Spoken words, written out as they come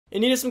And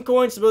needed some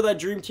coins to build that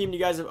dream team you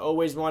guys have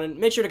always wanted.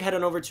 Make sure to head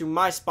on over to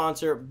my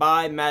sponsor,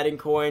 Buy Madden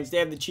Coins. They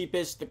have the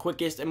cheapest, the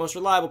quickest, and most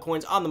reliable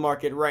coins on the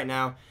market right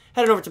now.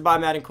 Head on over to Buy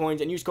Madden Coins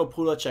and use code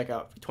Poodle at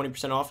checkout for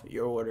 20% off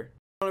your order.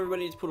 Hello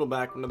everybody, it's Poodle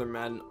back with another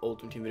Madden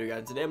Ultimate Team video,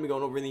 guys. Today I'm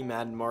going over the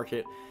Madden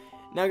market.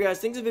 Now guys,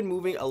 things have been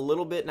moving a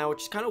little bit now,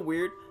 which is kind of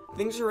weird.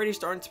 Things are already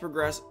starting to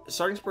progress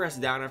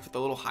down after the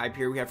little hype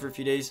here we had for a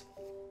few days.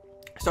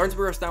 Starting to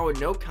progress down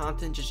with no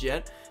content just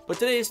yet. But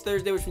today is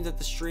Thursday, which means that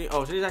the stream...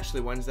 Oh, today's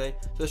actually Wednesday.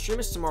 So the stream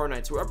is tomorrow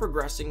night. So we are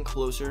progressing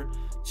closer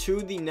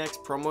to the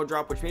next promo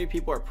drop, which maybe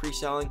people are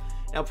pre-selling.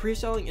 Now,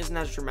 pre-selling isn't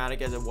as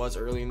dramatic as it was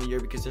early in the year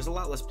because there's a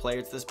lot less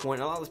players at this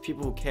point. A lot less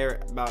people who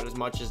care about as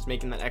much as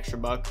making that extra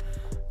buck.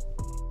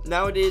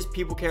 Nowadays,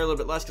 people care a little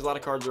bit less because a lot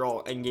of cards are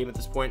all in-game at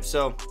this point.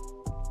 So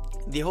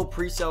the whole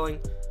pre-selling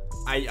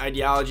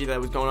ideology that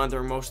was going on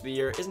during most of the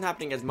year isn't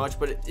happening as much.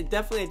 But it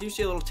definitely, I do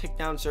see a little tick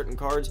down certain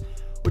cards,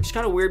 which is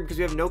kind of weird because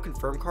we have no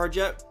confirmed cards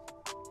yet.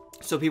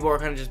 So people are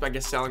kind of just, I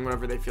guess, selling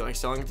whatever they feel like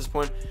selling at this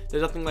point.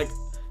 There's nothing like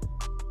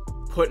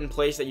put in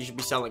place that you should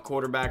be selling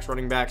quarterbacks,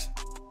 running backs,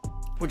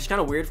 which is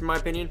kind of weird from my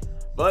opinion.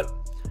 But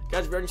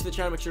guys, if you're new to the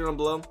channel, make sure to down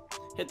below,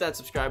 hit that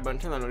subscribe button,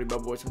 turn that notification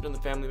bell, boys. From the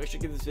family, make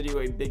sure to give this video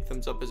a big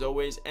thumbs up as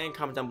always, and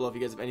comment down below if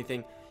you guys have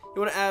anything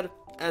you want to add,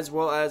 as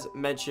well as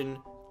mention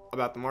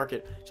about the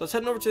market. So let's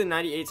head over to the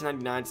 98s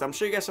and 99s. So I'm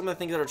showing you guys some of the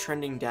things that are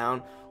trending down,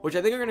 which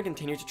I think are going to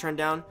continue to trend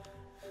down.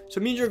 So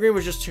Mean Joe Green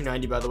was just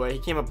 290, by the way. He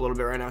came up a little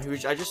bit right now.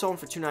 I just saw him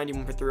for 290,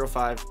 one for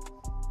 305.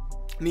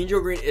 Mean Joe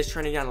Green is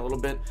trending down a little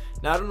bit.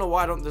 Now I don't know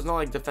why. There's no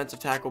like defensive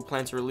tackle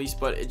plan to release,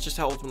 but it's just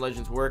how Ultimate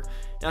Legends work.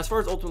 Now as far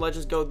as Ultimate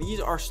Legends go, these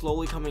are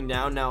slowly coming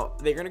down. Now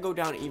they're gonna go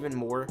down even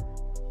more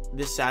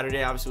this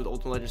Saturday, obviously with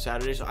Ultimate Legends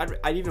Saturday. So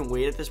I'd even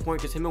wait at this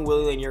point because him and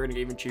Willie Lanier are gonna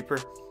get even cheaper.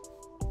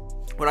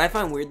 What I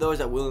find weird though is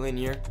that Willie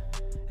Lanier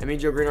and Mean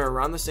Joe Green are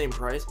around the same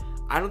price.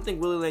 I don't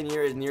think Willie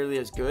Lanier is nearly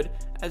as good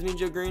as Mean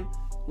Joe Green.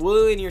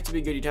 Willie Lanier, to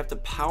be good, you'd have to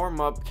power him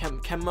up,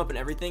 chem him up and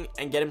everything,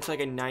 and get him to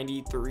like a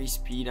 93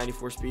 speed,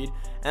 94 speed.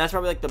 And that's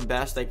probably like the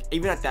best. Like,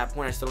 even at that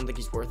point, I still don't think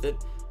he's worth it.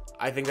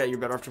 I think that you're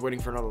better off just waiting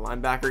for another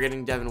linebacker,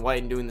 getting Devin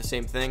White and doing the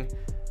same thing.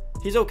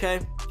 He's okay,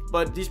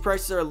 but these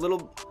prices are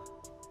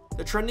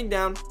they're trending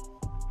down.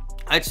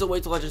 I'd still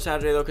wait till Legend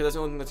Saturday, though, because that's the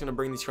only thing that's going to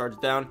bring these cards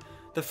down.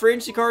 The free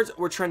agency cards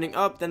were trending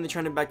up, then they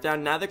trended back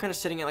down. Now they're kind of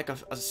sitting at like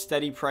a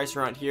steady price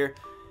around here.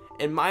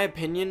 In my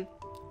opinion,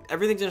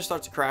 everything's going to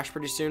start to crash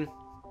pretty soon,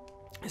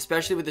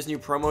 especially with this new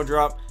promo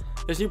drop.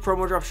 This new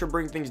promo drop should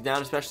bring things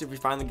down, especially if we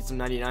finally get some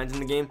 99s in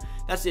the game.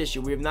 That's the issue.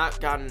 We have not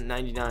gotten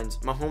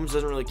 99s. Mahomes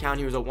doesn't really count.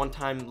 He was a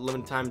one-time,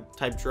 limited time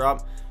type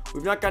drop.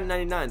 We've not gotten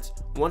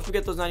 99s. Once we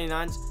get those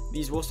 99s,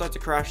 these will start to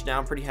crash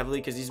down pretty heavily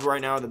because these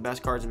right now are the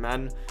best cards in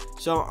Madden.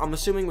 So I'm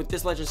assuming with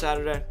this Legend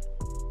Saturday,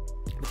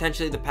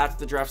 potentially the Path to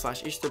the Draft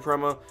 / Easter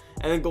promo,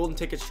 and then golden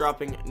tickets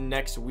dropping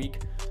next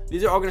week,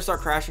 these are all going to start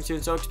crashing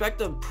soon, so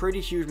expect a pretty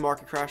huge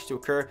market crash to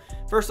occur.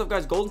 First off,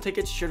 guys, golden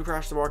tickets should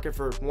crash the market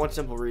for one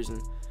simple reason.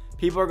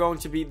 Golden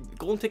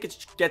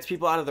tickets gets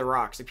people out of their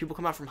rocks. Like, people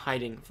come out from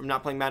hiding, from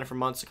not playing Madden for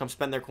months, to come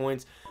spend their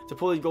coins to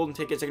pull these golden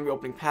tickets. They're going to be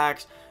opening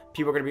packs.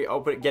 People are going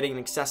to be getting an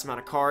excess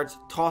amount of cards,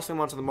 tossing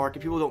them onto the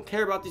market. People don't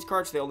care about these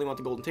cards, so they only want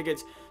the golden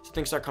tickets, so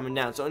things start coming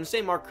down. So an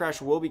insane market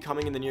crash will be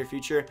coming in the near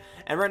future,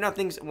 and right now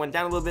things went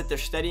down a little bit. They're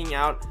steadying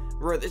out.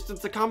 It's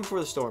the calm before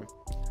the storm.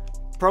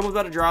 Promo's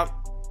about to drop.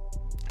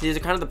 These are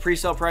kind of the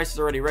pre-sale prices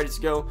already ready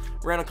to go.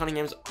 Randall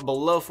Cunningham's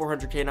below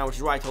 400k now, which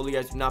is why I told you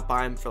guys to not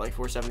buy him for like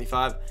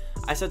 475.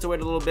 I said to wait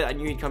a little bit. I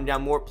knew he'd come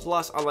down more.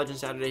 Plus, on Legend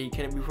Saturday,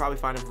 we probably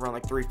find him for around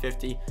like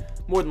 350,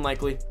 more than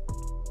likely.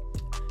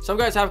 Some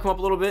guys have come up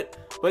a little bit,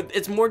 but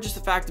it's more just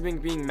the fact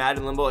of being mad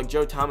in limbo. Like,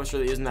 Joe Thomas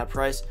really isn't that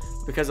price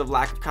because of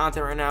lack of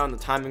content right now and the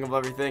timing of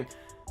everything.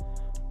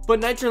 But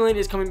Nitro Lane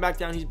is coming back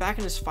down. He's back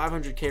in his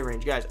 500k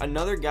range. Guys,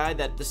 another guy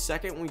that the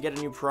second we get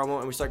a new promo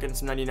and we start getting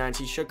some 99s,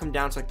 he should come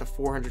down to like the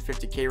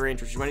 450k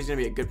range, which is when he's going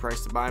to be a good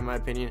price to buy, in my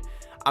opinion.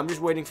 I'm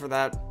just waiting for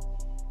that.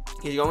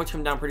 He's going to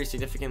come down pretty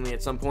significantly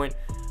at some point.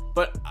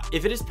 But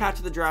if it is Path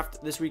to the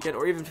Draft this weekend,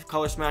 or even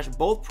Color Smash,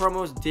 both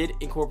promos did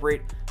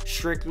incorporate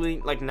strictly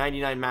like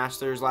 99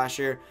 Masters last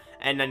year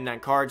and 99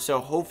 cards. So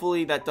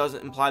hopefully that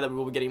doesn't imply that we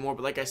will be getting more.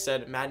 But like I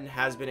said, Madden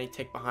has been a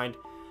tick behind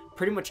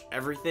pretty much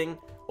everything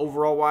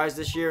overall wise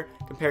this year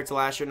compared to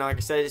last year. Now, like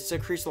I said, it's to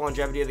increase the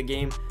longevity of the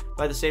game,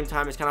 but at the same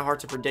time, it's kind of hard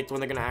to predict when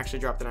they're going to actually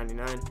drop the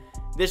 99.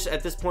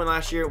 At this point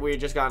last year, we had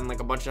just gotten like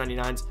a bunch of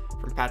 99s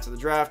from Path to the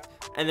Draft,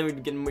 and then we'd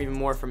be getting even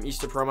more from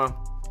Easter promo.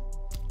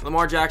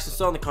 Lamar Jackson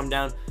still on the come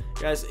down,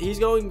 guys. He's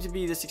going to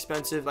be this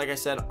expensive, like I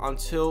said,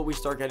 until we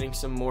start getting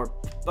some more,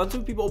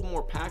 until people open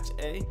more packs.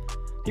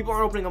 People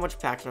aren't opening a bunch of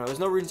packs now. There's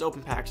no reason to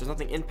open packs. There's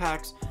nothing in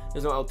packs.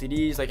 There's no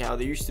LTDs like how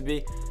they used to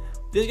be.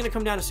 This is going to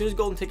come down as soon as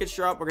golden tickets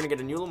drop. We're going to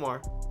get a new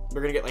Lamar.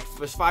 We're going to get like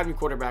 5 new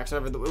quarterbacks.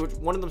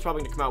 One of them's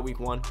probably going to come out week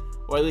 1,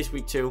 or at least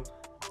week 2.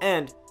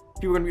 And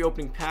people are going to be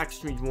opening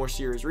packs, which means more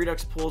Series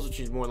Redux pulls, which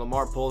means more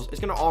Lamar pulls.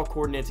 It's going to all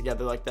coordinate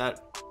together like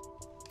that.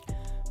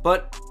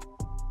 But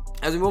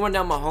as we move on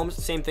down, Mahomes,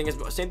 same thing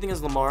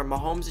as Lamar.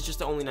 Mahomes is just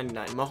the only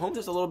 99. Mahomes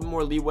has a little bit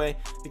more leeway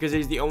because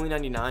he's the only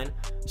 99.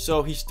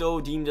 So he's still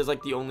deemed as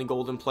like the only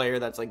golden player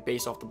that's like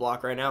based off the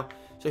block right now.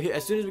 So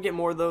as soon as we get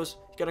more of those,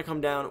 he's gonna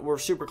come down. We're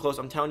super close.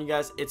 I'm telling you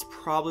guys, it's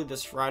probably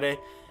this Friday.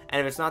 And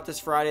if it's not this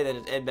Friday,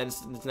 then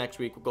it's next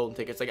week with golden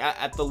tickets. Like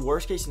at the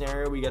worst case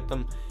scenario, we get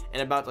them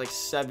in about like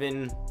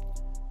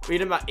we get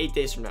them about 8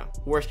 days from now.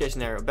 Worst case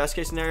scenario. Best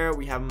case scenario,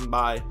 we have them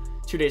by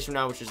 2 days from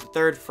now, which is the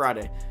 3rd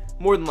Friday,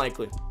 more than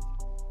likely.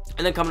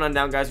 And then coming on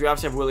down, guys, we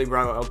obviously have Willie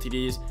Brown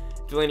LTDs,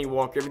 Delaney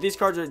Walker, but these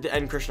cards are,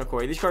 and Krishna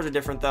Okoye. These cards are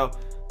different though.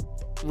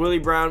 Willie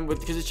Brown,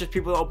 because it's just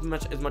people don't open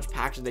as much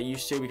packs as they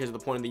used to because of the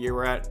point of the year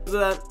we're at. Because of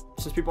that,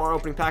 since people aren't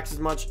opening packs as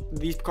much,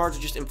 these cards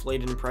are just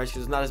inflated in price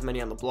because there's not as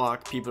many on the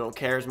block. People don't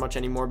care as much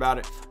anymore about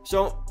it.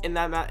 So in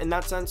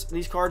that sense,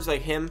 these cards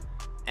like him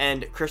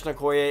and Krishna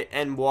Okoye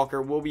and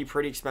Walker will be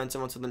pretty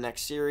expensive until the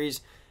next series.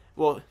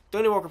 Well,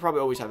 Delaney Walker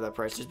probably always have that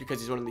price just because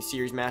he's one of these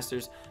series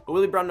masters. But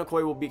Willie Brown and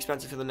Okoye will be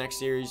expensive for the next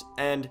series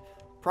and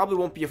probably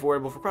won't be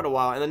affordable for quite a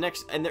while.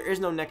 And there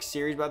is no next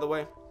series, by the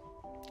way.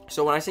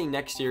 So when I say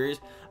next series,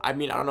 I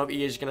mean, I don't know if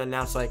EA is going to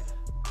announce like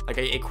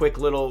a quick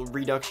little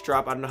Redux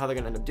drop. I don't know how they're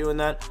going to end up doing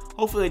that.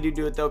 Hopefully they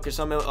do it though, because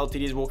some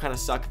LTDs will kind of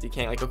suck if you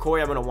can't. Like Okoye,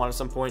 I'm going to want at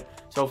some point.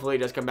 So hopefully it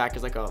does come back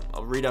as like a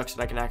Redux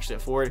that I can actually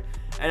afford.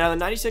 And now the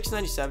 96,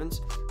 97s,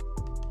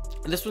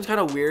 this one's kind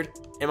of weird.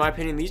 In my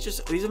opinion, these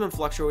have been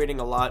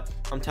fluctuating a lot.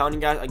 I'm telling you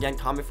guys, again,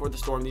 comment before the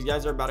storm. These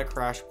guys are about to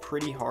crash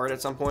pretty hard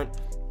at some point.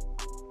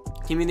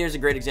 Team in there is a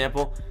great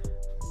example.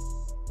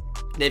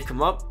 They've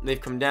come up, they've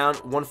come down,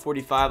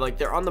 145. Like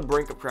they're on the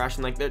brink of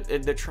crashing. Like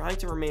they're trying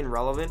to remain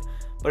relevant,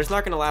 but it's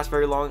not going to last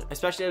very long,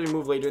 especially as we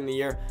move later in the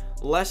year.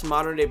 Less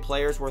modern day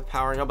players worth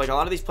powering up. Like a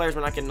lot of these players,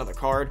 we're not getting another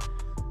card.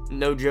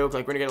 No joke.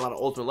 Like we're gonna get a lot of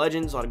Ultimate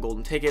Legends, a lot of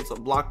golden tickets, a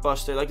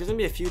blockbuster. Like there's gonna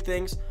be a few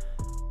things,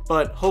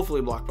 but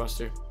hopefully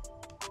blockbuster.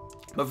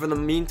 But for the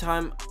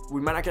meantime,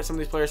 we might not get some of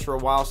these players for a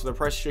while, so their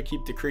price should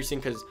keep decreasing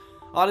because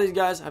a lot of these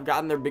guys have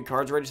gotten their big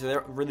cards ready, so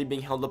they're really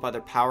being held up by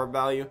their power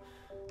value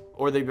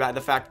or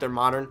the fact they're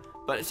modern.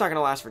 But it's not going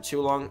to last for too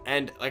long.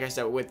 And like I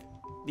said, with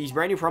these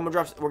brand new promo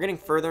drops, we're getting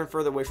further and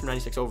further away from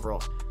 96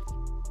 overalls.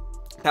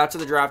 Paths to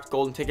the draft,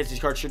 golden tickets, these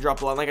cards should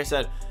drop a lot. Like I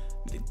said,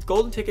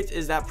 golden tickets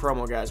is that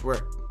promo, guys,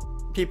 where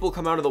people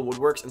come out of the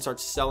woodworks and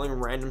start selling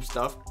random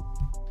stuff.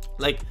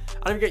 Like,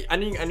 I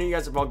know you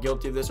guys are all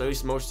guilty of this, or at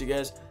least most of you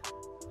guys.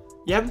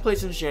 You haven't played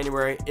since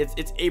January.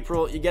 It's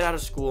April. You get out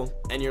of school,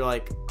 and you're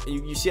like,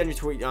 you see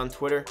on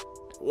Twitter,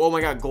 oh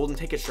my god, golden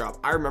tickets drop.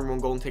 I remember when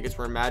golden tickets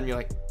were in Madden. You're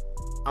like,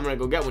 I'm gonna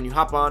go get one. You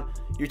hop on,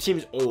 your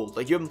team's old.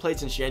 Like you haven't played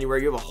since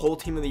January. You have a whole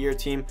team of the year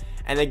team,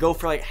 and they go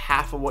for like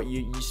half of what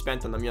you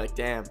spent on them. You're like,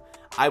 damn,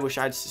 I wish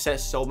I'd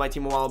sold my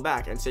team a while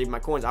back and saved my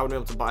coins. I would be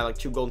able to buy like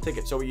 2 golden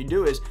tickets. So what you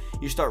do is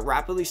you start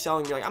rapidly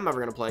selling. You're like, I'm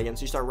never gonna play again.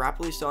 So you start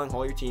rapidly selling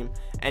all your team,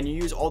 and you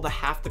use all the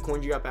half the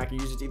coins you got back. You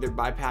use it to either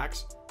buy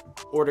packs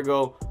or to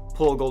go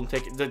pull a golden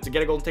ticket, to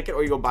get a golden ticket,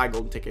 or you go buy a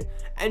golden ticket,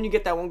 and you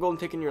get that one golden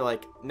ticket, and you're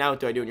like, now what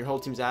do I do? And your whole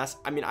team's ass.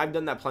 I mean, I've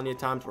done that plenty of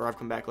times where I've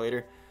come back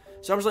later.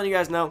 So I'm just letting you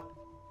guys know,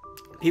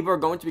 people are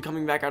going to be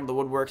coming back out of the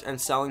woodworks and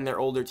selling their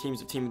older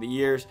teams of team of the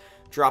years,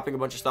 dropping a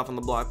bunch of stuff on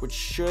the block, which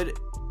should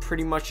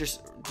pretty much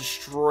just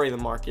destroy the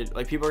market.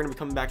 Like people are going to be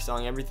coming back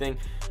selling everything.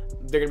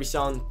 They're going to be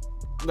selling,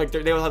 like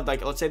they will have,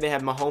 like, let's say they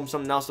have Mahomes,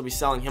 something else, they'll be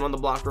selling him on the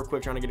block real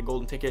quick, trying to get a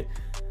golden ticket.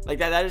 Like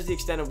that is the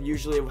extent of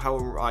usually of how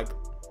like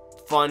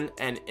fun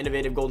and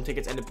innovative golden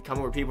tickets end up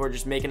becoming, where people are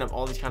just making up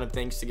all these kind of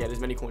things to get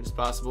as many coins as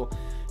possible.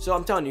 So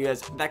I'm telling you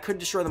guys, that could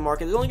destroy the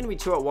market. There's only going to be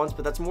 2 at once,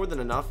 but that's more than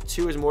enough.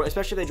 2 is more,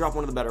 especially if they drop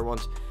one of the better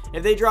ones.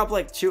 If they drop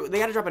like 2, they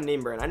got to drop a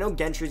name brand. I know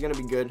Gentry's going to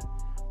be good,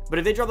 but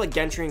if they drop like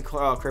Gentry and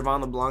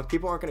Crevon LeBlanc,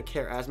 people aren't going to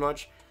care as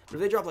much. But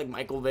if they drop like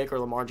Michael Vick or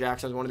Lamar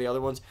Jackson as one of the other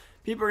ones,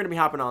 people are going to be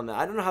hopping on that.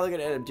 I don't know how they're going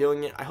to end up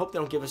doing it. I hope they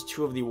don't give us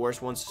 2 of the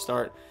worst ones to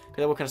start, because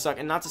that would kind of suck.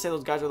 And not to say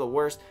those guys are the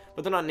worst,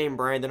 but they're not name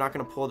brand. They're not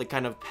going to pull the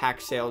kind of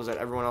pack sales that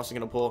everyone else is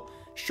going to pull,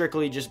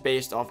 strictly just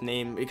based off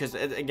name. Because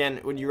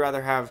again, would you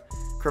rather have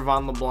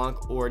Crevon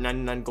LeBlanc or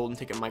 99 golden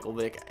ticket Michael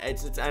Vick?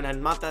 And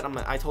I'm not that.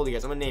 I told you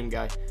guys, I'm a name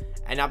guy,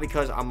 and not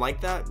because I'm like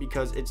that,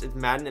 because it's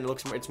Madden and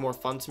it's more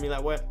fun to me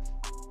that way.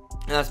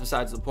 And that's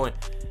besides the point.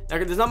 Now,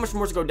 there's not much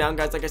more to go down,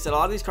 guys. Like I said, a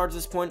lot of these cards at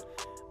this point,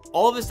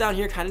 all of this down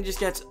here kind of just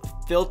gets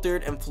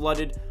filtered and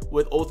flooded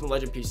with Ultimate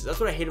Legend pieces. That's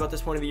what I hate about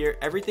this point of the year.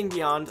 Everything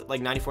beyond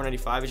like 94,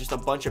 95 is just a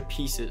bunch of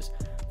pieces.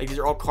 Like these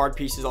are all card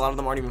pieces. A lot of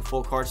them aren't even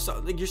full cards. So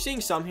like you're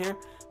seeing some here,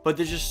 but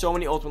there's just so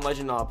many Ultimate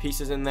Legend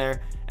pieces in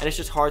there, and it's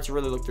just hard to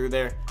really look through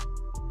there.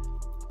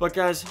 But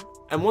guys,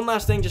 and one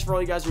last thing, just for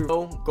all you guys who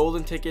know,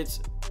 golden tickets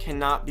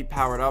cannot be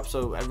powered up.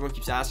 So everyone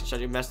keeps asking,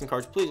 should I invest in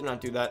cards? Please do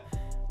not do that.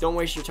 Don't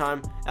waste your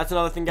time. That's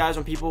another thing, guys.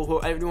 When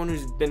everyone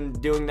who's been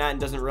doing that and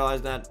doesn't realize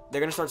that,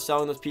 they're gonna start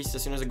selling those pieces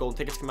as soon as the golden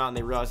tickets come out, and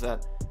they realize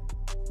that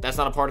that's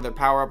not a part of their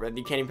power up, and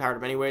you can't even power it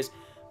up anyways.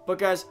 But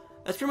guys,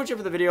 that's pretty much it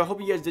for the video. Hope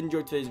you guys did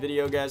enjoy today's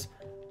video, guys.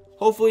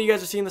 Hopefully you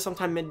guys are seeing this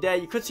sometime midday.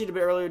 You could see it a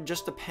bit earlier,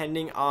 just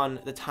depending on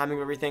the timing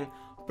of everything.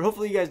 But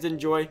hopefully you guys did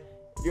enjoy.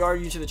 If you are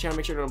new to the channel,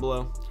 make sure down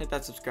below, hit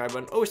that subscribe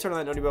button. Always turn on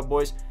that notification bell,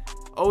 boys.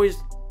 Always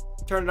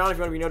turn it on if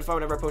you want to be notified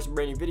whenever I post a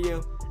brand new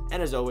video.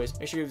 And as always,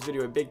 make sure you give this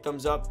video a big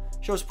thumbs up,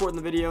 show support in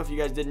the video if you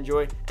guys did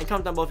enjoy, and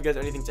comment down below if you guys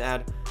have anything to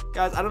add.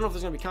 Guys, I don't know if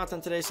there's going to be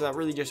content today, so that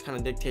really just kind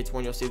of dictates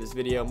when you'll see this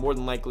video. More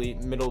than likely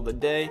middle of the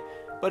day,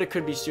 but it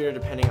could be sooner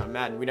depending on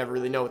Madden. We never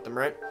really know with them,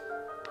 right?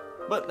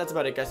 But that's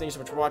about it, guys. Thank you so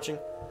much for watching.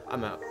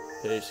 I'm out.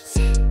 Peace.